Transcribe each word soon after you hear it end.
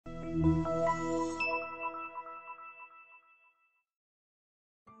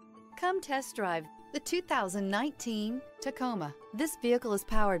Come test drive the 2019 Tacoma. This vehicle is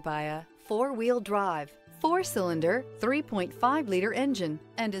powered by a four-wheel drive, four-cylinder, 3.5-liter engine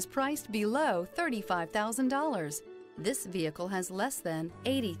and is priced below $35,000. This vehicle has less than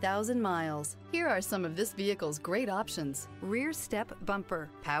 80,000 miles. Here are some of this vehicle's great options: rear step bumper,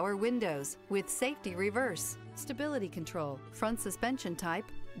 power windows with safety reverse, stability control, front suspension type,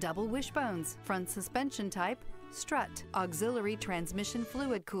 double wishbones, front suspension type, strut, auxiliary transmission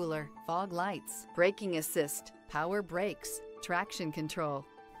fluid cooler, fog lights, braking assist, power brakes, traction control.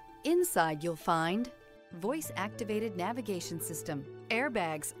 Inside you'll find voice-activated navigation system,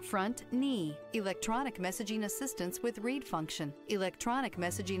 airbags front knee, electronic messaging assistance with read function, electronic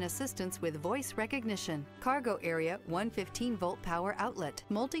messaging assistance with voice recognition, cargo area 115-volt power outlet,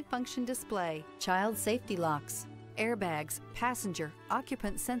 multifunction display, child safety locks, airbags, passenger,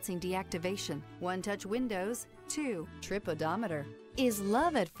 occupant sensing deactivation, one-touch windows, 2, trip odometer. Is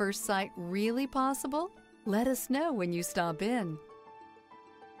love at first sight really possible? Let us know when you stop in.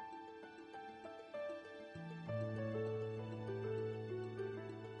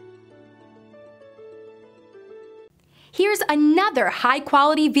 Here's another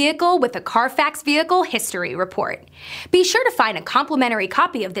high-quality vehicle with a Carfax Vehicle History Report. Be sure to find a complimentary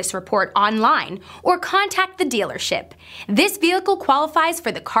copy of this report online or contact the dealership. This vehicle qualifies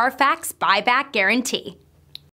for the Carfax Buyback Guarantee.